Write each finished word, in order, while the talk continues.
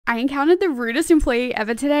I encountered the rudest employee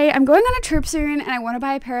ever today. I'm going on a trip soon and I want to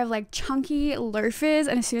buy a pair of like chunky loafers,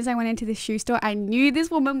 and as soon as I went into the shoe store, I knew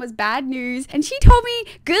this woman was bad news, and she told me,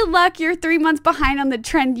 good luck, you're 3 months behind on the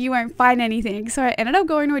trend, you won't find anything. So I ended up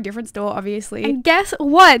going to a different store, obviously, and guess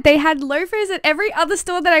what? They had loafers at every other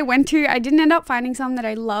store that I went to. I didn't end up finding some that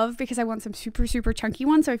I love because I want some super chunky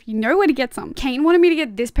ones, so if you know where to get some. Kane wanted me to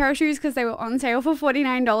get this pair of shoes because they were on sale for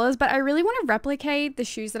 $49, but I really want to replicate the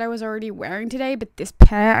shoes that I was already wearing today, but this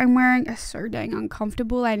pair I'm wearing are so dang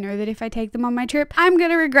uncomfortable. I know that if I take them on my trip, I'm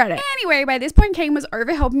gonna regret it. Anyway, by this point, Kane was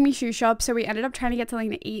over helping me shoe shop, so we ended up trying to get something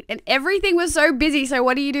to eat, and everything was so busy. So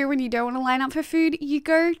what do you do when you don't want to line up for food? You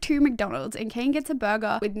go to McDonald's, and Kane gets a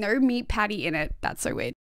burger with no meat patty in it. That's so weird.